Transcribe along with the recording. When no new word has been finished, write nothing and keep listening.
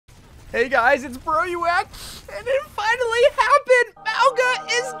Hey guys, it's Bro You Wack, and it finally happened! Mauga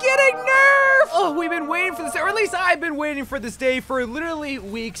is getting nerfed! Oh, we've been waiting for this, or at least I've been waiting for this day for literally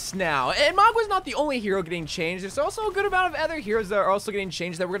weeks now. And Mauga's not the only hero getting changed. There's also a good amount of other heroes that are also getting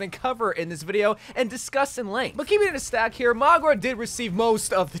changed that we're going to cover in this video and discuss in length. But keeping it a stack here, Mauga did receive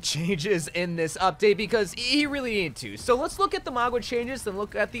most of the changes in this update because he really needed to. So let's look at the Mauga changes and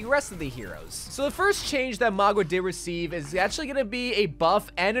look at the rest of the heroes. So the first change that Mauga did receive is actually going to be a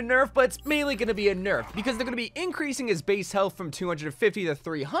buff and a nerf, but it's mainly going to be a nerf because they're going to be increasing his base health from 250 to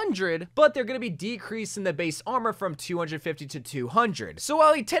 300, but they're going to be decreasing the base armor from 250 to 200. So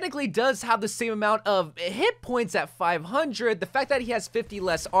while he technically does have the same amount of hit points at 500, the fact that he has 50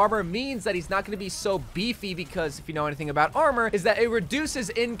 less armor means that he's not going to be so beefy because if you know anything about armor, is that it reduces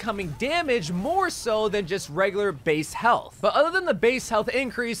incoming damage more so than just regular base health. But other than the base health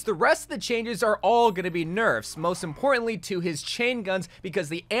increase, the rest of the changes are all going to be nerfs, most importantly to his chain guns because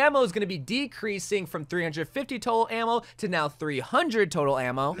the ammo is going to be decreasing from 350 total ammo to now 300 total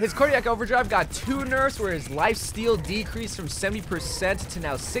ammo. His cardiac overdrive got 2 nerfs where his life steal decreased from 70% to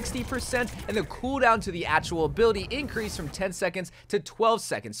now 60%, and the cooldown to the actual ability increased from 10 seconds to 12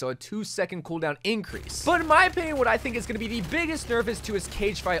 seconds, so a 2-second cooldown increase. But in my opinion, what I think is going to be the biggest nerf is to his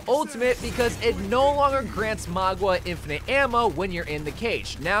cage fight ultimate because it no longer grants Mauga infinite ammo when you're in the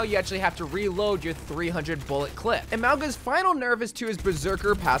cage. Now you actually have to reload your 300 bullet clip. And Mauga's final nerf is to his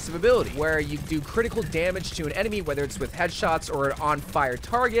berserker passive ability, where you do critical damage to an enemy, whether it's with headshots or an on-fire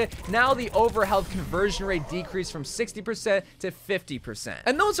target. Now the overhealth conversion rate decreased from 60% to 50%.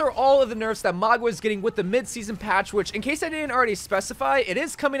 And those are all of the nerfs that Mauga is getting with the mid-season patch, which, in case I didn't already specify, it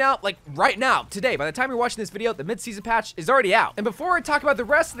is coming out like right now, today. By the time you're watching this video, the mid-season patch is already out. And before I talk about the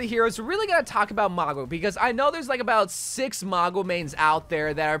rest of the heroes, we're really gonna talk about Mauga because I know there's like about 6 Mauga mains out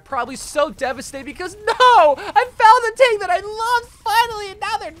there that are probably so devastated because no, I found the tank that I loved finally, and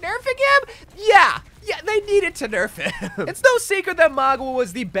now they're nerfing him? Yeah, they needed to nerf him. It's no secret that Mauga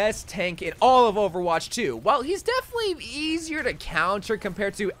was the best tank in all of Overwatch 2. While he's definitely easier to counter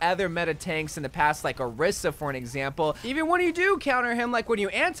compared to other meta tanks in the past, like Orisa for an example, even when you do counter him, like when you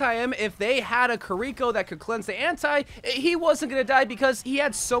anti him, if they had a Kariko that could cleanse the anti, he wasn't gonna die because he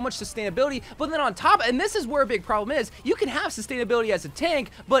had so much sustainability. But then on top, and this is where a big problem is, you can have sustainability as a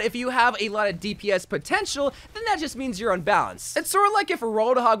tank, but if you have a lot of DPS potential, then that just means you're unbalanced. It's sort of like if a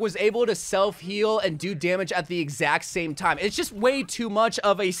Roadhog was able to self-heal and do damage at the exact same time. It's just way too much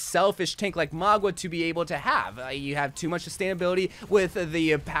of a selfish tank like Mauga to be able to have. You have too much sustainability with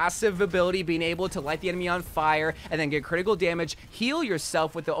the passive ability being able to light the enemy on fire and then get critical damage, heal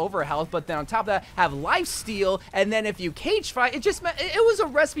yourself with the overhealth, but then on top of that have life steal, and then if you cage fight, it just meant it was a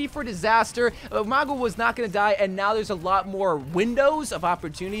recipe for disaster. Mauga was not going to die, and now there's a lot more windows of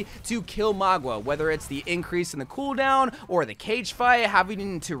opportunity to kill Mauga, whether it's the increase in the cooldown or the cage fight,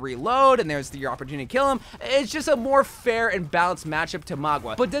 having to reload, and there's your opportunity to kill him. It's just a more fair and balanced matchup to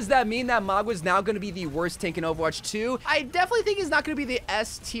Mauga. But does that mean that Mauga is now going to be the worst tank in Overwatch 2? I definitely think he's not going to be the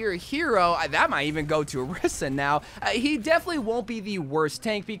S-tier hero. That might even go to Orisa now. He definitely won't be the worst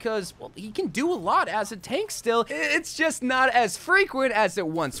tank because, well, he can do a lot as a tank still. It's just not as frequent as it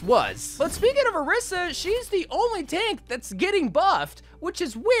once was. But speaking of Orisa, she's the only tank that's getting buffed, which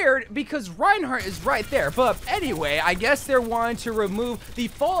is weird because Reinhardt is right there. But anyway, I guess they're wanting to remove the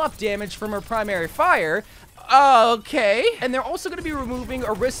fall-off damage from her primary fire. Okay. And they're also going to be removing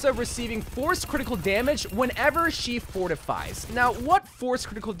Orisa receiving forced critical damage whenever she fortifies. Now, what forced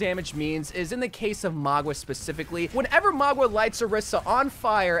critical damage means is in the case of Mauga specifically, whenever Mauga lights Orisa on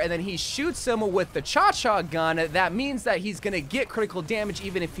fire and then he shoots him with the cha-cha gun, that means that he's going to get critical damage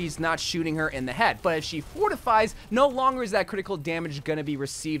even if he's not shooting her in the head. But if she fortifies, no longer is that critical damage going to be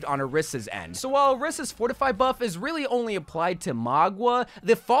received on Orisa's end. So while Orisa's fortify buff is really only applied to Mauga,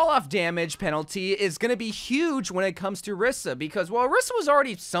 the fall-off damage penalty is going to be huge when it comes to Orisa because, well, Orisa was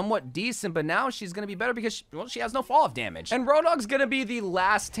already somewhat decent, but now she's going to be better because, well, she has no fall-off damage. And Roadhog's going to be the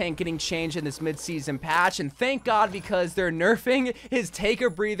last tank getting changed in this mid-season patch, and thank God because they're nerfing his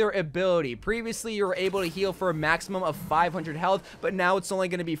take-a-breather ability. Previously, you were able to heal for a maximum of 500 health, but now it's only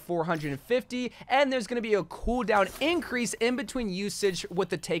going to be 450, and there's going to be a cooldown increase in between usage with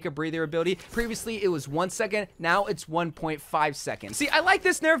the take-a-breather ability. Previously, it was 1 second, now it's 1.5 seconds. See, I like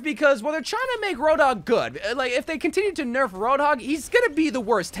this nerf because, well, they're trying to make Roadhog good. like, if they continue to nerf Roadhog, he's gonna be the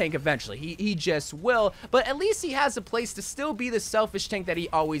worst tank eventually. He just will, but at least he has a place to still be the selfish tank that he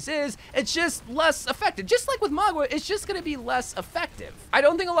always is. It's just less effective. Just like with Mauga, it's just gonna be less effective. I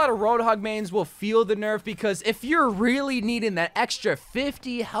don't think a lot of Roadhog mains will feel the nerf, because if you're really needing that extra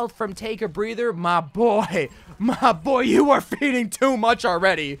 50 health from Take a Breather, my boy, you are feeding too much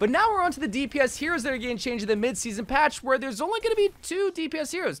already. But now we're on to the DPS heroes that are getting changed in the mid-season patch, where there's only gonna be 2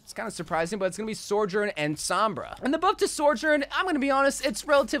 DPS heroes. It's kind of surprising, but it's gonna be Sojourn and Sombra. And the buff to Sojourn, I'm gonna be honest, it's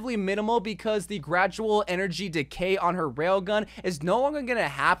relatively minimal, because the gradual energy decay on her railgun is no longer gonna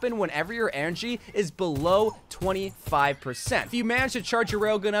happen whenever your energy is below 25%. If you manage to charge your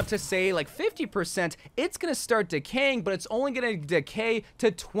railgun up to, say, like 50%, it's gonna start decaying, but it's only gonna decay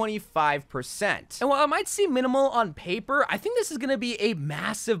to 25%. And while it might seem minimal on paper, I think this is gonna be a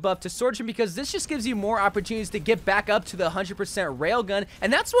massive buff to Sojourn, because this just gives you more opportunities to get back up to the 100% railgun,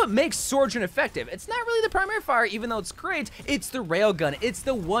 and that's what makes Sojourn effective. It's not really the primary fire, even though it's great. It's the railgun. It's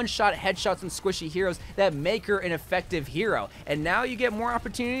the one-shot headshots and squishy heroes that make her an effective hero, and now you get more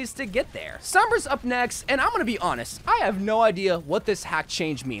opportunities to get there. Sombra's up next, and I'm gonna be honest, I have no idea what this hack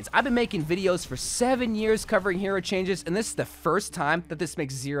change means. I've been making videos for 7 years covering hero changes, and this is the first time that this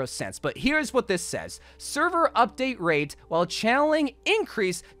makes 0 sense. But here's what this says: server update rate while channeling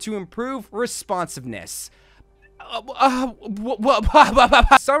increase to improve responsiveness.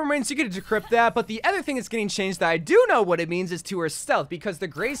 Some remains, you get to decrypt that, but the other thing that's getting changed that I do know what it means is to her stealth, because the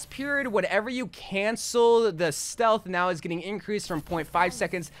grace period, whenever you cancel the stealth, now is getting increased from 0.5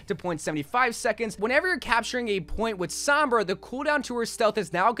 seconds to 0.75 seconds. Whenever you're capturing a point with Sombra, the cooldown to her stealth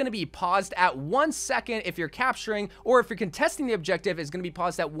is now going to be paused at 1 second if you're capturing, or if you're contesting the objective, is going to be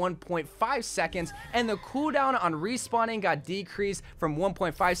paused at 1.5 seconds, and the cooldown on respawning got decreased from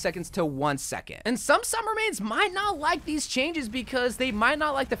 1.5 seconds to 1 second. And some Summer mains might not like these changes, because they might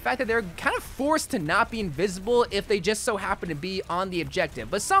not like the fact that they're kind of forced to not be invisible if they just so happen to be on the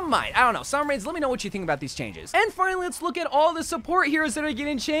objective, but some might. I don't know. Summer mains, let me know what you think about these changes. And finally, let's look at all the support heroes that are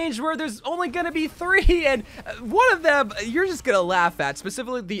getting changed, where there's only gonna be 3, and one of them you're just gonna laugh at,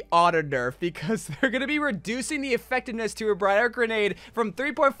 specifically the auto nerf, because they're gonna be reducing the effectiveness to a bright arc grenade from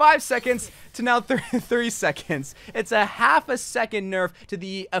 3.5 seconds to now 3 seconds. It's a half a second nerf to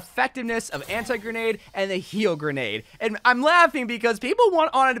the effectiveness of anti-grenade and the heal grenade. And I'm laughing because people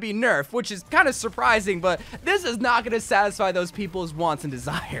want Ana to be nerfed, which is kind of surprising, but this is not going to satisfy those people's wants and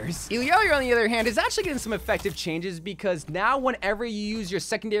desires. Illari, on the other hand, is actually getting some effective changes, because now whenever you use your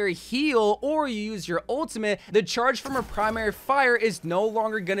secondary heal or you use your ultimate, the charge from a primary fire is no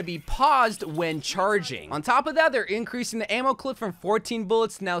longer going to be paused when charging. On top of that, they're increasing the ammo clip from 14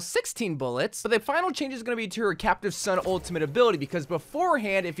 bullets to now 16 bullets, but the final change is going to be to her Captive Sun ultimate ability, because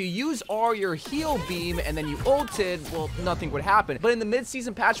beforehand, if you use all your heal beam and then you ulted, well, nothing would happen. But in the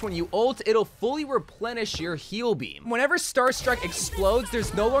mid-season patch, when you ult, it'll fully replenish your heal beam. Whenever Starstruck explodes,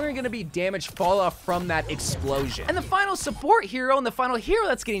 there's no longer going to be damage fall off from that explosion. And the final support hero, and the final hero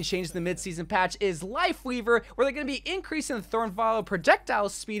that's getting changed in the mid-season patch, is Lifeweaver, where they're going to be increasing the Thorn Follow projectile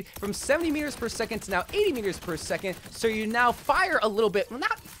speed from 70 meters per second to now 80 meters per second. So you now fire a little bit, well,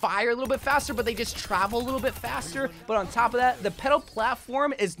 not fire a little bit faster, but they just travel a little bit faster. But on top of that, the pedal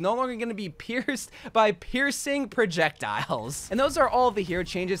platform is no longer going to be pierced by piercing projectiles. And those are all of the hero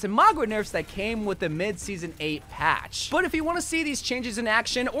changes and Mauga Nerfs that came with the mid-season 8 patch. But if you want to see these changes in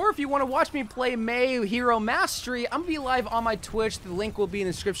action, or if you want to watch me play May Hero Mastery, I'm gonna be live on my Twitch. The link will be in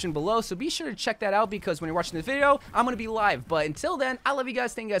the description below, so be sure to check that out, because when you're watching this video, I'm gonna be live. But until then, I love you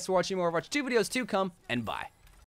guys. Thank you guys for watching. More Overwatch 2 videos to come, and bye.